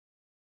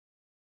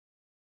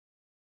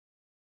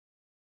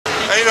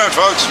How you doing,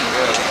 folks? Oh,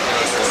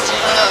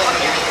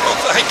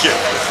 thank you.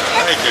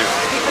 Thank you.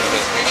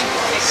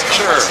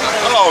 Sure.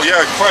 Oh, yeah,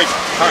 quite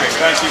kind.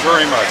 Thank you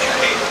very much.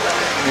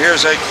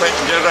 Here's a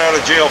Clinton get out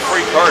of jail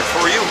free card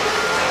for you.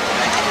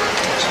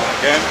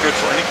 Again, good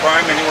for any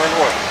crime anywhere in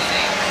the world.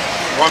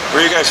 Where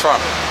are you guys from?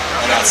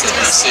 Right outside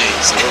D.C.,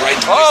 so we're right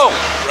in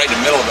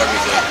the middle of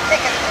everything.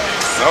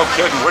 No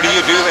kidding. What do you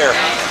do there?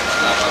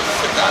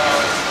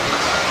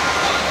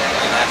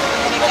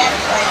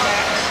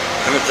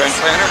 An event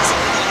planner?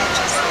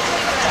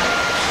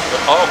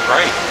 Oh,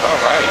 great. All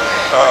right.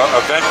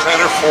 Event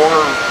planner for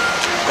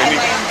any...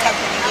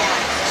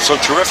 So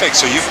terrific.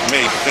 So you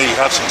may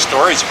have some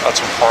stories about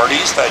some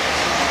parties that...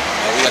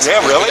 Yeah,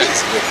 really?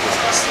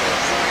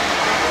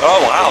 Oh,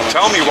 wow.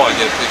 Tell me one.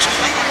 Get a picture.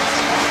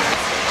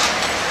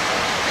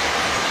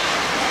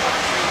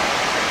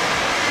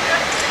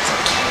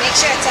 Make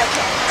sure it's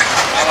okay.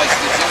 I like to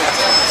do it.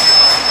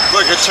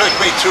 Look, it took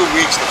me 2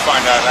 weeks to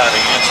find out how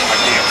to answer my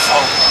damn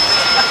phone.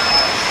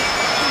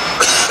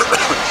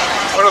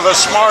 One of the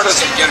smartest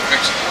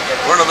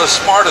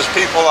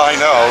people I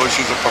know,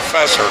 she's a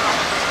professor,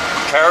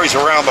 carries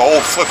around the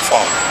whole flip phone.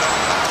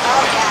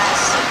 Oh,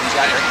 yes. You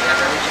got everything? You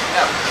have everything?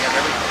 No, you have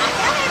everything.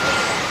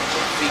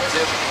 Feet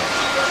too.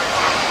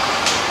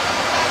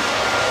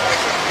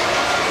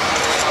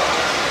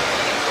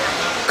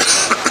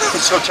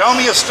 So tell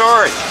me a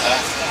story.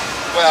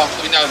 Well,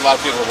 we know a lot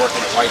of people are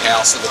working at the White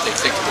House, and that they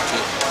think of the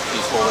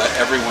people that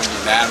everyone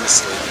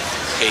unanimously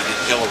hated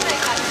Hillary.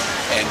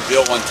 And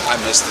Bill one time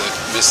he was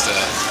supposed to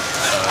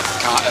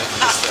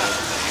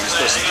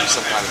do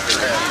some kind of thing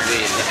on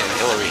TV, and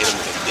Hillary hit him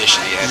with a dish,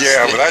 and he had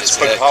but that's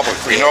been public.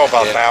 We know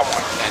about that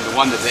one. And the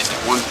one that they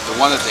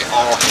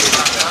all hated.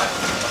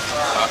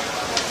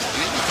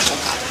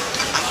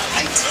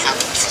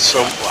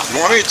 So you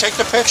want me to take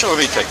the picture?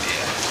 Let me take it.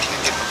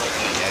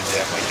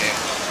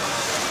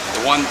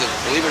 The one that,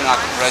 believe it or not,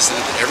 the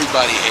president that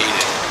everybody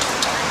hated,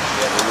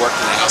 that worked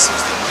in the House,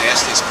 was the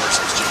nastiest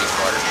person, was Jimmy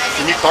Carter.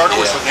 Jimmy Carter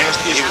was the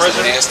nastiest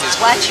president? He was the nastiest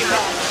president.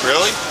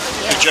 Really?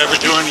 Yeah. Did you ever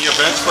do any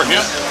events for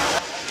him?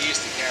 He used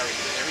to carry,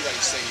 everybody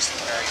used to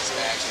carry his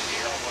bags in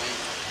the airplane.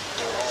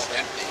 They were all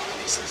empty, and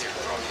he said, here,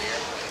 throw in the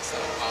airplane instead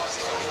of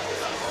policy. He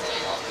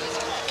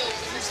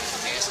was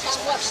the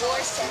nastiest person.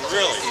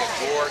 Really? Yeah,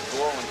 Gore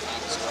one time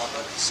was walking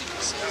with the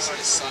Secret Service.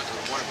 His son,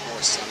 one of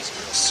Gore's sons, was a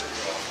real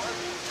screw.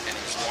 And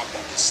he was walking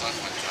with his son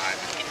one time,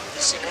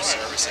 the Secret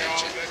Service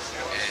agent,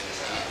 and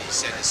he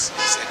said to his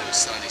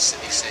son, he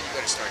said, you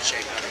better start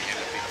shaping up and end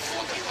up being a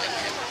flunky like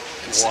him.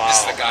 And so this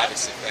is the guy that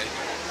said,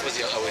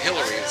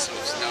 Hillary was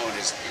known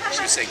as,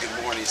 she would say good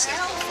morning, he said,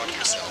 go fuck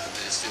yourself, and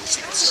then the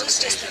Secret Service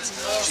agents.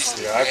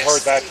 Yeah, I've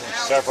heard that from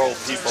several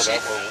people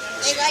that were...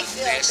 They like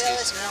Bill. Bill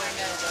is more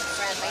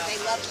friendly. They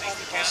love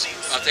Bush.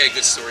 I'll tell you a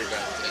good story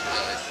about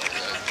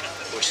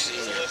Bush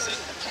Sr.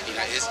 You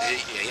know, he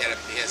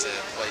has a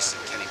place in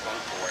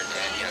Kennebunkport,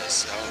 and you know,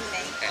 his home,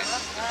 and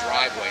the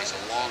driveway is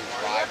a long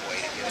driveway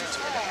to get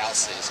into where the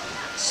house is.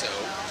 So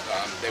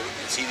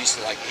he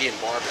and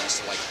Barbara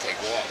used to like to take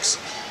walks.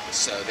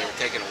 So they were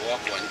taking a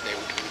walk one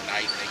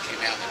night, and they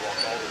came out and they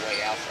walked all the way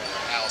out from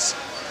their house.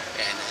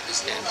 And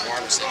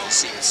Barbara said to the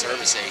Secret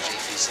Service agent,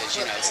 he says,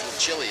 you know, it's a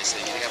little chilly. He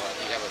said, you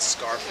have a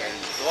scarf and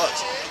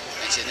gloves.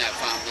 And he said, no,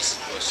 fine, this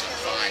is Bush, I'm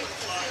fine.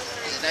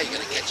 He said, no, you're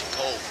going to catch a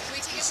cold.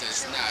 He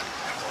says, no.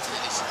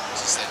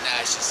 She said, no.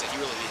 She said,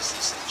 you really need to. He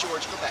said,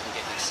 George, go back and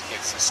get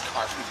some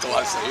scarf and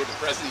gloves. So here, the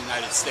President of the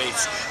United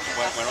States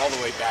went all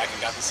the way back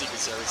and got the Secret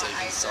Service agent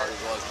and started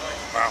gloves.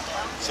 Wow.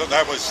 So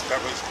that was...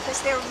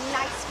 Because they're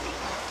nice people.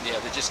 Yeah,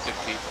 they're just good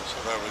people.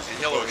 So that was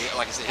Hillary,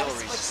 like I said,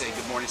 Hillary used to say,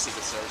 good morning,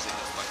 Secret Service, and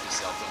fuck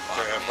yourself, don't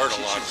bother me. I've heard a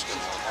lot.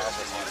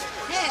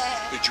 Yeah.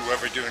 Did you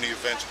ever do any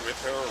events with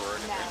her or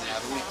anything? No,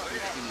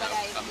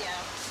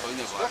 we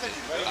know about it.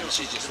 I mean,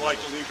 she's just like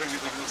to leave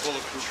anything in the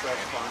bulletproof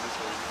bag behind us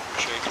or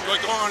shake.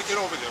 Like, go on,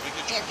 get over there.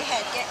 Yeah, go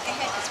ahead. Get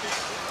ahead.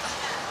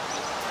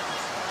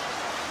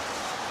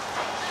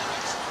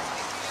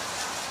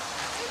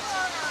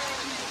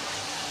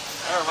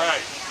 All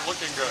right,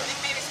 looking good.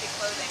 Maybe it's the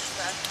clothing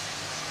stuff.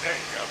 There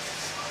you go.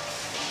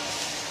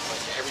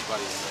 Like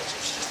everybody knows her,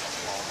 she's just a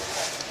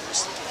horrible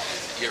person.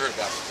 You heard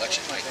about the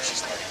election night, she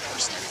started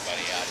cursing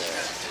everybody out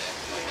there.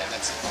 And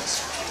that's a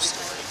true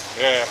story.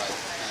 Yeah.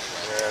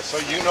 Yeah. So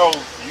you know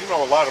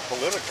a lot of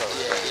Politico.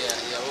 Yeah.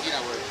 Well, you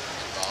know, we're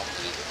involved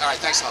in it. All right,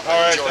 thanks a lot.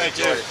 All right, thank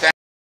you.